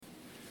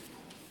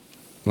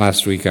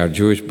Last week, our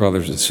Jewish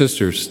brothers and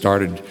sisters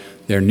started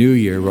their new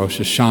year, Rosh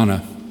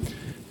Hashanah,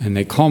 and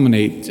they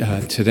culminate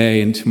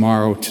today and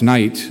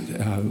tonight,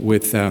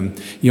 with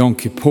Yom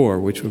Kippur,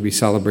 which will be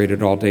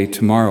celebrated all day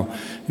tomorrow.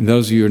 And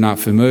those of you who are not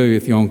familiar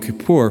with Yom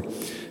Kippur,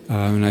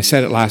 and I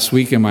said it last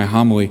week in my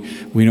homily,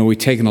 we've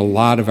taken a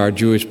lot of our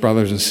Jewish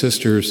brothers and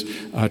sisters'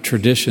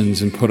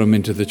 traditions and put them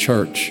into the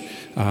church.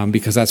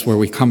 Because that's where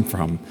we come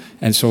from.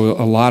 And so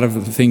a lot of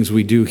the things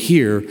we do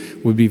here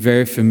would be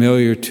very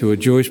familiar to a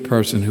Jewish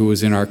person who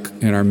was in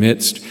our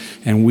midst,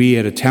 and we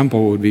at a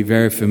temple would be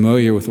very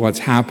familiar with what's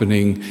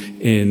happening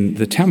in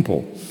the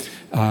temple.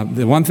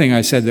 The one thing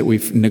I said that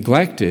we've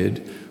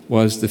neglected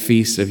was the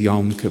Feast of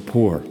Yom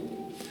Kippur,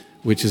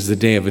 which is the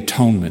Day of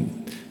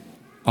Atonement.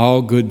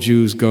 All good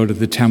Jews go to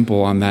the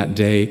temple on that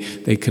day.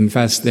 They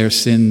confess their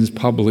sins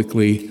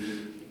publicly,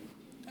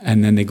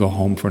 and then they go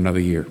home for another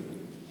year.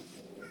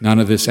 None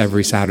of this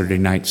every Saturday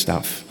night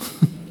stuff.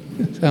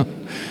 So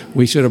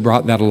we should have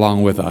brought that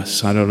along with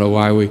us. I don't know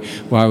why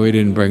we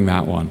didn't bring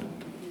that one.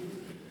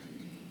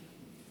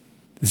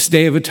 This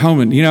Day of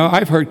Atonement.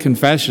 I've heard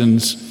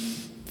confessions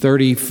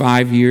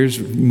 35 years,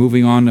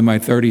 moving on to my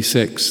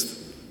 36th.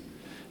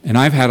 And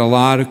I've had a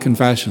lot of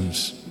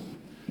confessions.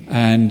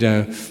 And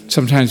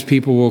sometimes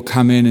people will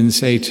come in and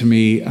say to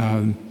me,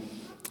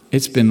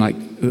 it's been like,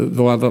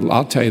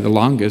 I'll tell you the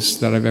longest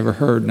that I've ever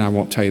heard, and I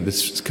won't tell you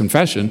this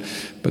confession,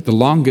 but the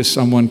longest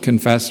someone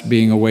confessed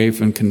being away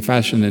from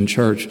confession in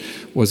church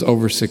was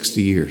over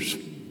 60 years.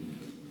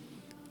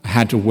 I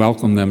had to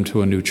welcome them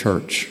to a new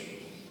church.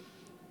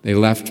 They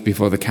left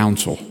before the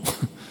council.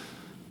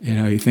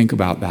 You think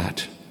about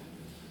that.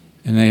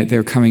 And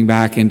they're coming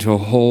back into a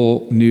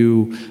whole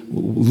new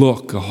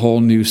look, a whole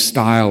new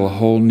style, a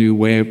whole new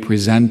way of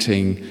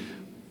presenting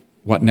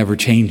what never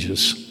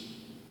changes.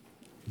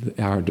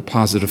 Our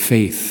deposit of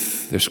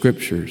faith, their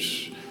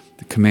scriptures,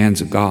 the commands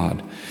of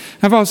God.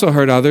 I've also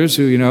heard others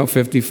who,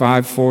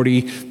 55,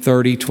 40,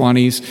 30,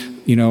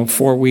 20s,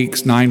 4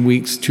 weeks, 9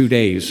 weeks, 2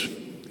 days,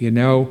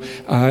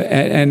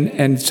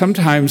 and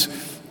sometimes,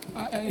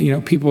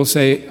 people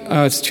say,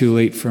 oh, it's too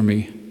late for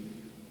me.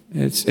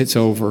 It's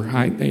over.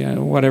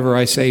 Whatever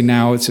I say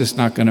now, it's just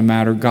not going to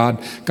matter.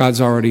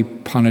 God's already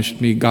punished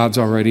me. God's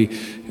already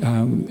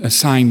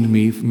assigned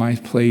me my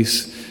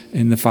place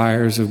in the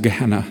fires of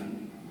Gehenna,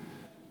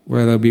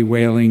 where there'll be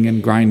wailing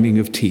and grinding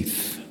of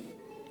teeth.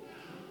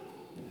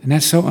 And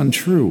that's so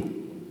untrue.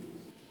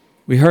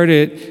 We heard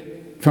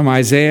it from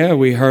Isaiah.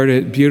 We heard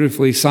it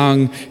beautifully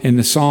sung in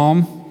the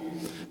Psalm.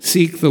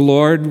 Seek the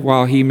Lord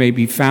while he may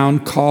be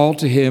found. Call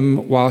to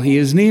him while he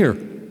is near.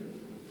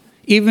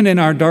 Even in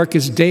our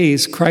darkest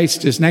days,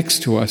 Christ is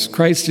next to us.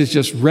 Christ is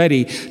just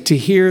ready to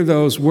hear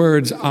those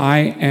words, I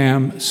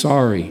am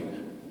sorry.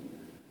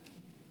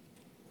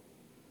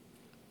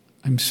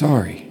 I'm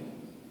sorry.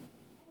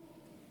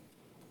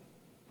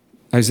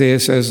 Isaiah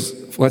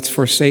says, let's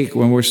forsake,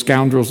 when we're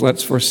scoundrels,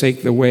 let's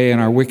forsake the way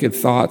and our wicked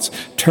thoughts.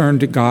 Turn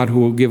to God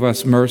who will give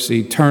us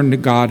mercy. Turn to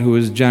God who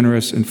is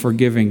generous and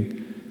forgiving.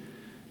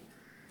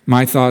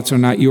 My thoughts are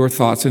not your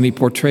thoughts. And he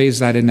portrays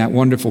that in that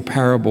wonderful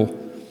parable.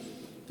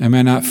 Am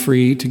I not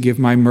free to give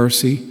my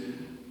mercy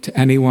to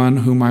anyone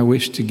whom I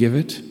wish to give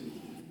it?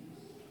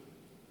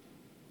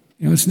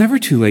 It's never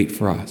too late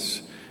for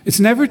us.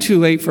 It's never too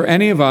late for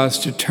any of us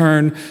to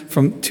turn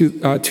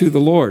to the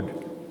Lord.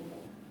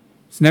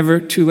 It's never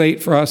too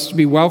late for us to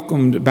be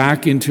welcomed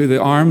back into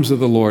the arms of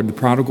the Lord, the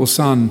prodigal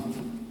son.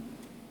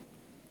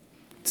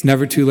 It's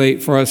never too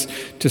late for us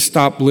to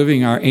stop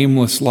living our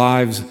aimless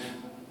lives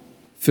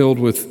filled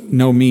with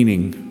no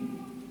meaning.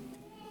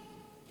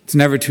 It's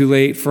never too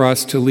late for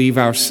us to leave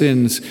our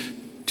sins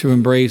to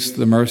embrace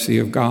the mercy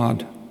of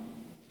God.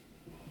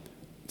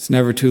 It's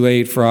never too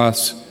late for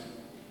us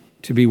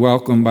to be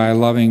welcomed by a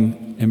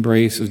loving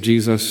embrace of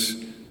Jesus,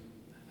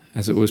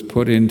 as it was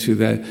put into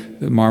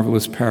the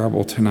marvelous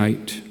parable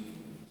tonight.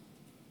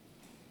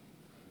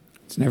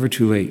 It's never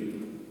too late.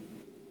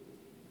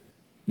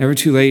 Never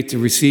too late to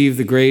receive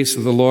the grace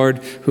of the Lord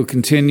who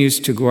continues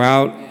to go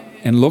out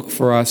and look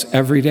for us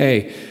every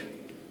day.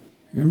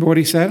 Remember what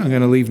he said? I'm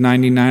going to leave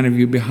 99 of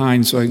you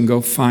behind so I can go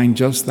find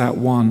just that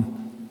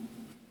one.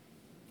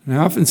 And I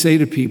often say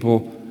to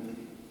people,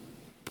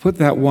 put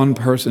that one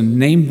person,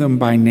 name them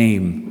by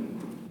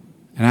name,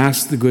 and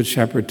ask the Good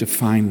Shepherd to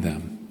find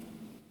them.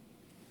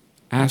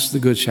 Ask the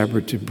Good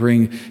Shepherd to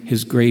bring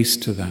his grace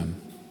to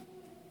them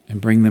and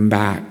bring them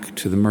back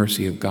to the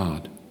mercy of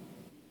God.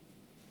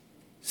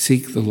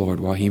 Seek the Lord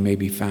while he may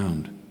be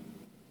found.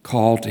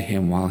 Call to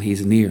him while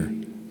he's near.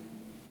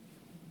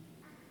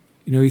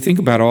 You think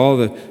about all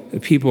the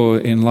people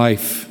in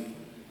life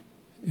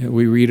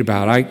we read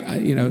about. I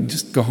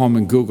just go home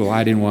and Google.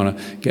 I didn't want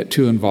to get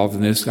too involved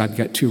in this. I'd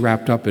get too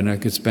wrapped up in it. I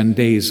could spend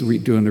days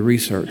doing the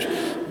research.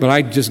 But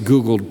I just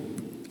Googled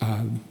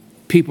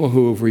people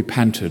who have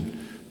repented,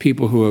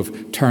 people who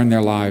have turned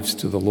their lives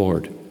to the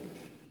Lord.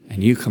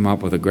 And you come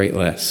up with a great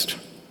list.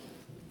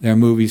 There are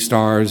movie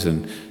stars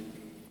and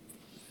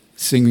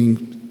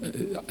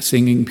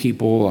singing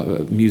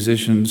people,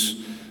 musicians,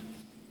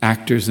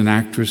 actors and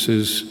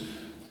actresses,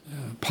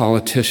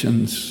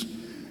 politicians,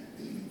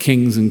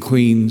 kings and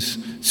queens,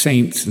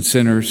 saints and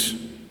sinners.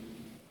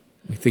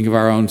 We think of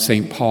our own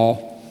St.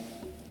 Paul,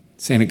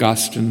 St.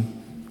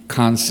 Augustine,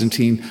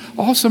 Constantine,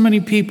 also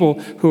many people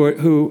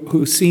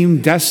who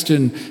seem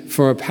destined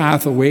for a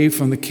path away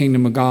from the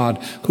kingdom of God,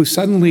 who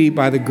suddenly,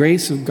 by the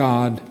grace of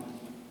God,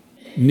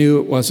 knew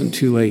it wasn't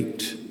too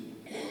late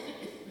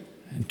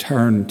and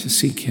turned to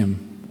seek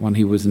him when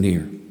he was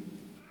near.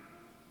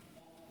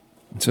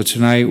 And so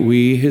tonight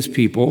we, his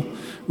people,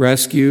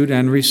 rescued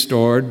and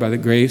restored by the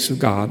grace of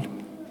God,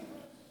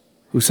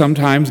 who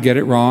sometimes get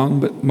it wrong,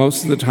 but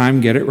most of the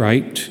time get it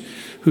right,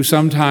 who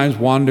sometimes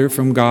wander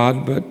from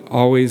God, but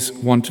always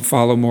want to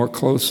follow more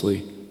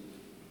closely.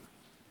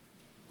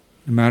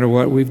 No matter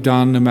what we've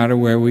done, no matter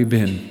where we've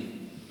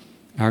been,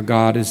 our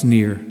God is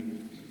near.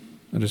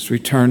 Let us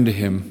return to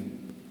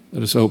him.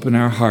 Let us open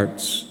our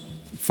hearts,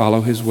 follow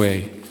his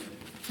way,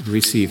 and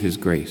receive his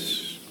grace.